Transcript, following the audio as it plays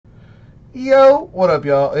Yo, what up,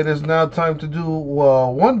 y'all? It is now time to do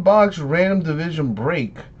one box random division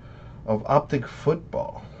break of Optic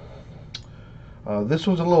football. This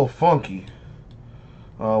one's a little funky.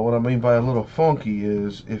 What I mean by a little funky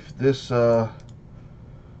is if this in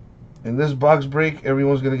this box break,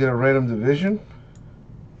 everyone's gonna get a random division.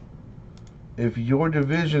 If your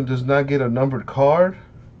division does not get a numbered card,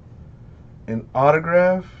 an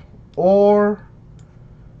autograph, or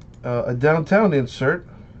a downtown insert,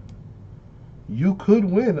 you could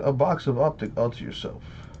win a box of Optic all to yourself.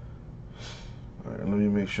 Alright, let me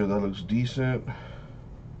make sure that looks decent.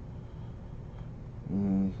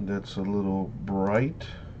 That's a little bright.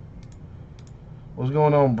 What's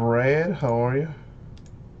going on, Brad? How are you?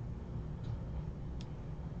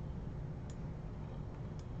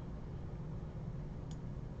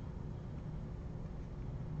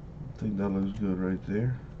 I think that looks good right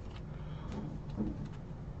there.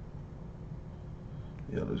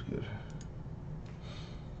 Yeah, looks good.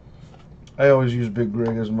 I always use Big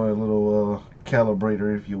Greg as my little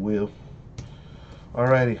calibrator, if you will.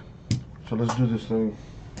 Alrighty, so let's do this thing.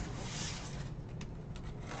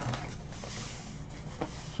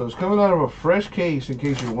 So it's coming out of a fresh case, in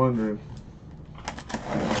case you're wondering.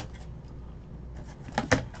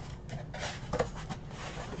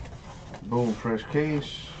 Boom, fresh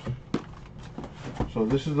case. So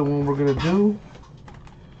this is the one we're gonna do,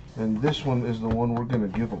 and this one is the one we're gonna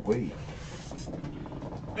give away.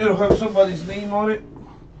 It'll have somebody's name on it.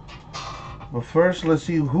 But first, let's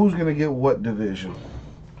see who's gonna get what division.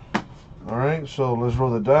 Alright, so let's roll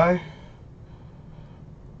the die.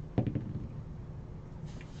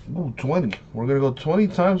 Ooh, 20. We're gonna go 20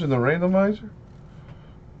 times in the randomizer.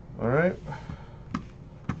 Alright.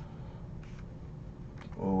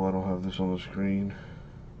 Oh, I don't have this on the screen.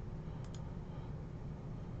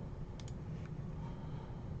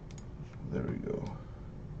 There we go.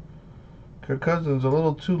 Kirk Cousins, a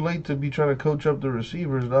little too late to be trying to coach up the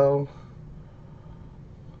receivers, though.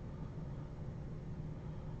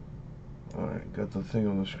 Alright, got the thing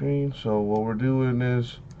on the screen. So what we're doing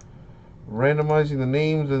is randomizing the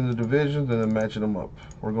names and the divisions and then matching them up.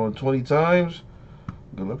 We're going 20 times.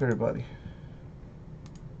 Good luck, everybody.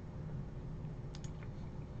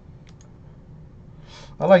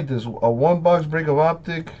 I like this. A one box break of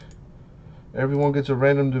Optic. Everyone gets a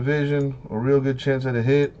random division, a real good chance at a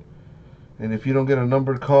hit. And if you don't get a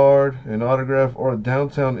numbered card, an autograph, or a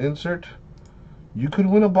downtown insert, you could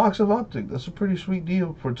win a box of Optic. That's a pretty sweet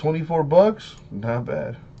deal. For 24 bucks, not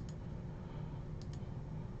bad.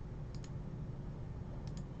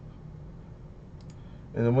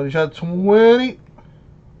 And the money shot 20.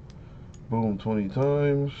 Boom, 20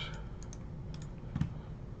 times.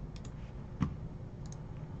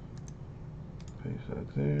 Paste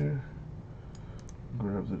that there.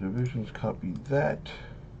 Grab the divisions, copy that.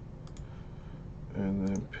 And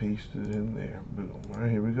then paste it in there. Boom. All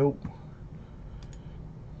right, here we go.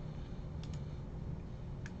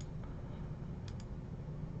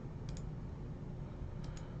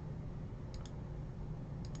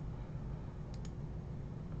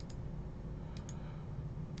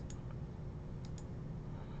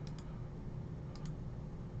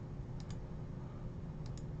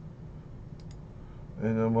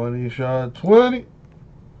 And the money shot 20.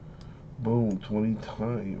 Boom, 20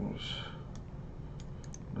 times.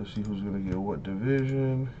 Let's see who's going to get what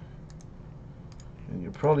division. And you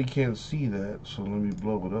probably can't see that, so let me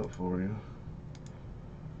blow it up for you.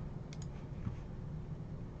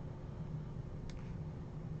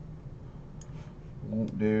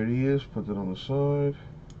 There it is. Put that on the side.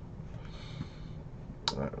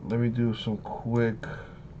 All right, let me do some quick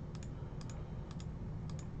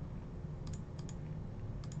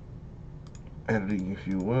editing, if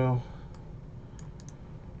you will.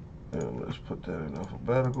 And let's put that in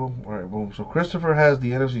alphabetical. Alright, boom. So Christopher has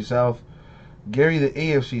the NFC South, Gary the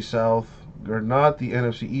AFC South, Gernot the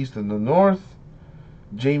NFC East and the North,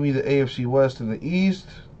 Jamie the AFC West and the East,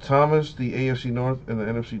 Thomas the AFC North and the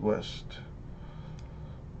NFC West.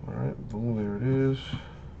 Alright, boom, there it is.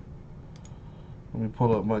 Let me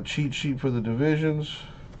pull up my cheat sheet for the divisions.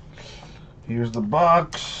 Here's the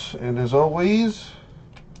box, and as always,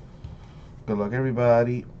 good luck,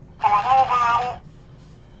 everybody.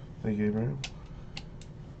 Thank you, Abraham.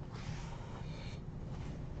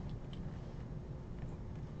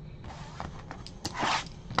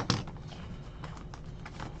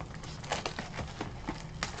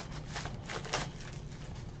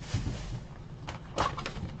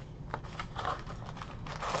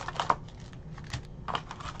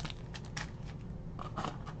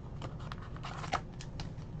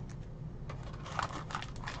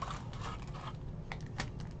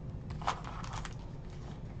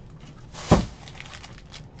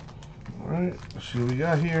 Alright, let's see what we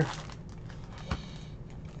got here.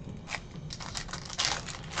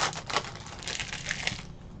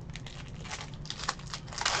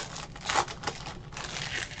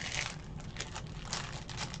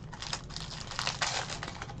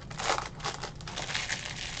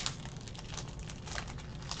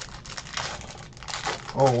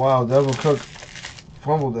 Oh wow, Devin Cook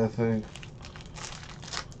fumbled that thing.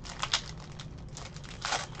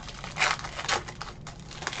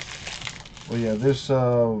 Well, yeah, this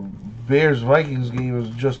Bears-Vikings game is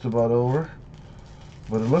just about over.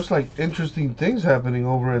 But it looks like interesting things happening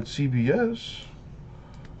over at CBS.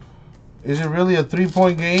 Is it really a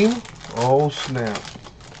 3-point game? Oh, snap.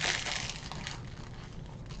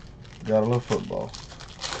 Gotta love football.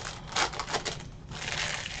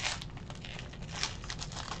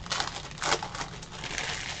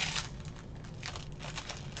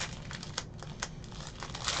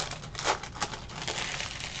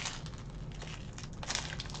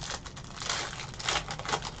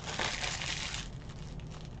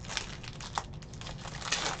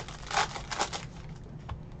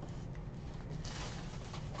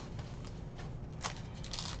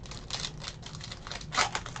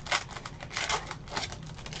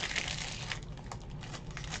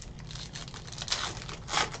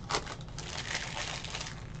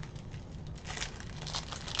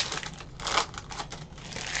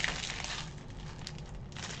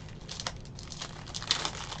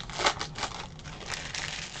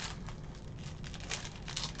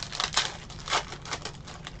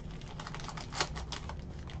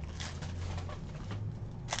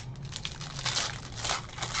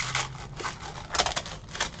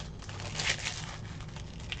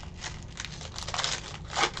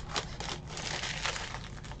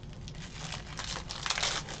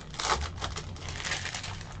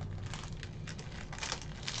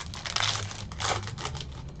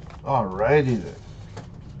 Alrighty then.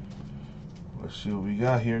 Let's see what we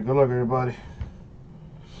got here. Good luck, everybody.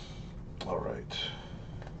 Alright.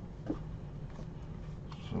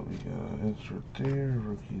 So we got insert there,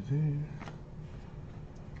 rookie there.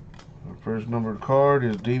 Our first numbered card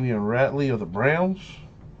is Damian Ratley of the Browns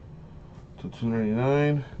to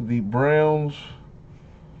 299. The Browns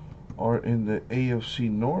are in the AFC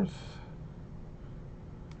North,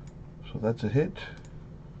 so that's a hit.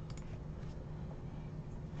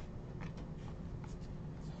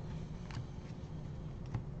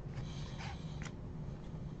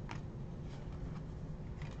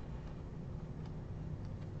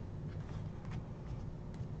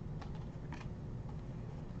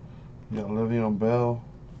 We got Le'Veon Bell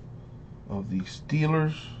of the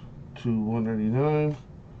Steelers to 199.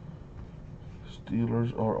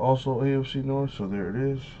 Steelers are also AFC North, so there it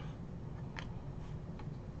is.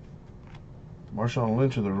 Marshawn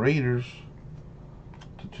Lynch of the Raiders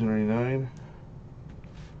to 299.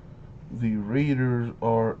 The Raiders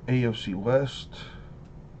are AFC West,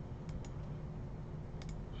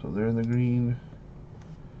 so they're in the green.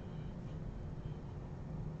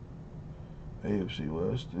 AFC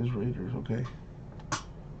West is Raiders, okay.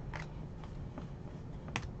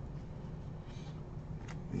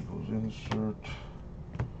 Eagles insert.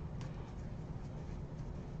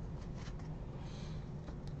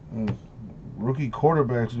 Rookie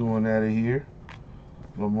quarterbacks going out of here.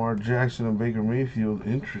 Lamar Jackson and Baker Mayfield.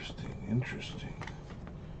 Interesting, interesting.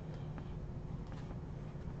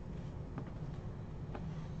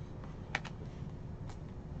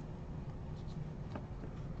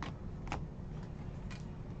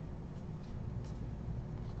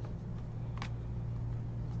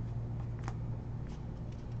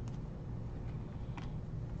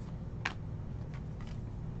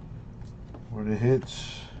 Where the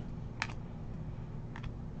hits.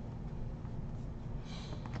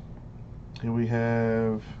 Here we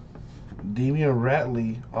have Damian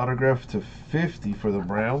Ratley autographed to 50 for the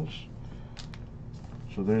Browns.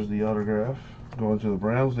 So there's the autograph going to the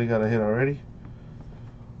Browns. They got a hit already.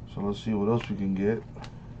 So let's see what else we can get.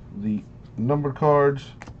 The numbered cards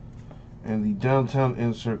and the downtown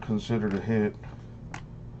insert considered a hit.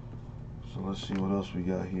 So let's see what else we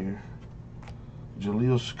got here.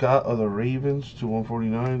 Jaleel Scott of the Ravens to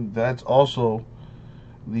 149. That's also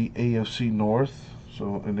the AFC North.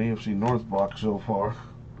 So an AFC North box so far.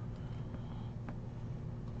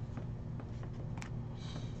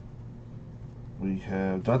 We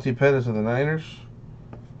have Dante Pettis of the Niners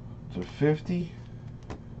to 50.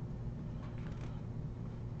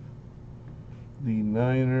 The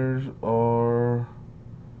Niners are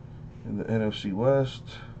in the NFC West.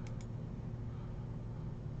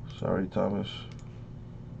 Sorry, Thomas.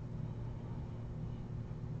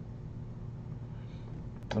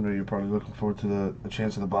 I know you're probably looking forward to the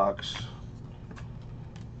chance of the box.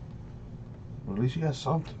 But at least you got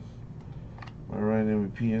something. Alright,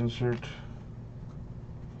 MVP insert.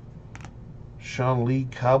 Sean Lee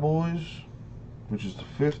Cowboys, which is the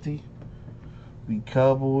 50. The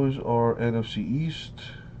Cowboys are NFC East.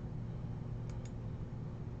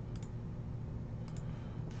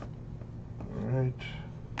 Alright.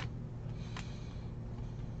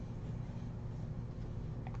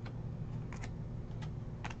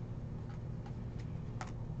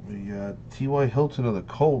 We got T.Y. Hilton of the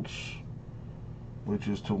Colts, which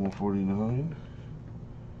is to 149.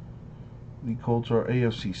 The Colts are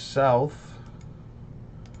AFC South.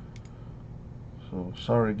 So,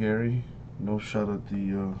 sorry, Gary. No shot at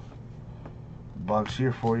the box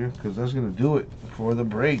here for you, because that's going to do it for the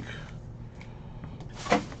break.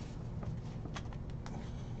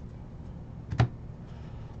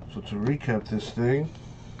 So, to recap this thing,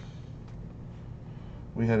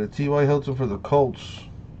 we had a T.Y. Hilton for the Colts,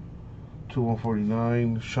 to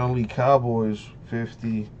 149. Sean Lee Cowboys,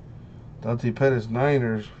 50. Dante Pettis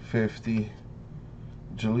Niners, 50.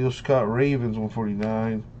 Jaleel Scott Ravens,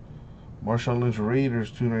 149. Marshawn Lynch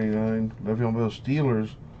Raiders, 299. Le'Veon Bell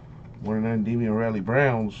Steelers, 199. Damian Riley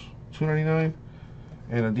Browns, 299.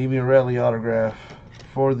 And a Damian Riley autograph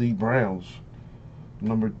for the Browns,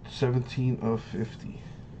 number 17 of 50.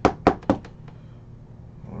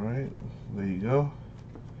 Alright, there you go.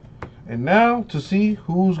 And now to see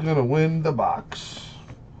who's going to win the box.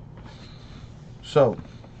 So,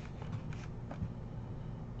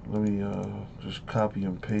 let me just copy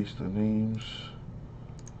and paste the names.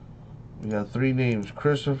 We got 3 names: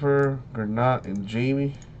 Christopher, Gernot, and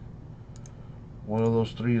Jamie. One of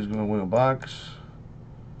those 3 is going to win a box.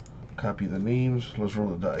 Copy the names. Let's roll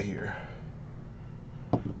the die here.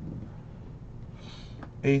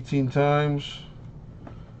 18 times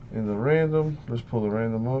in the random. Let's pull the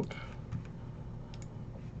random up.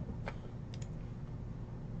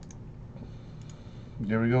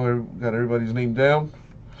 There we go. Got everybody's name down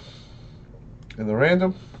in the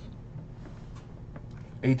random.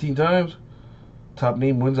 18 times. Top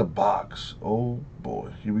name wins a box. Oh boy.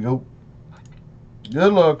 Here we go.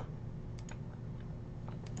 Good luck.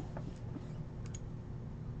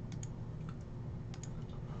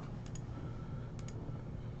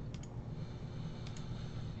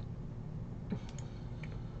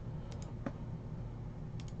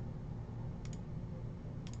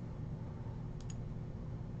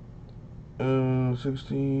 Uh,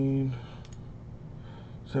 16.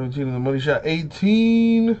 17 in the money shot.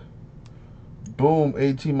 18. Boom.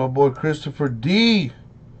 18, my boy Christopher D.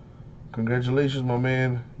 Congratulations, my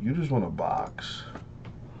man. You just won a box.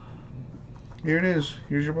 Here it is.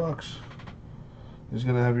 Here's your box. It's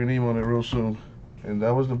going to have your name on it real soon. And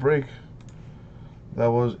that was the break.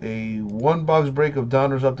 That was a 1-box break of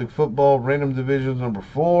Donruss Optic Football, Random Divisions number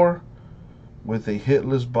 4, with a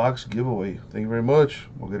hitless box giveaway. Thank you very much.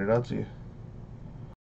 We'll get it out to you.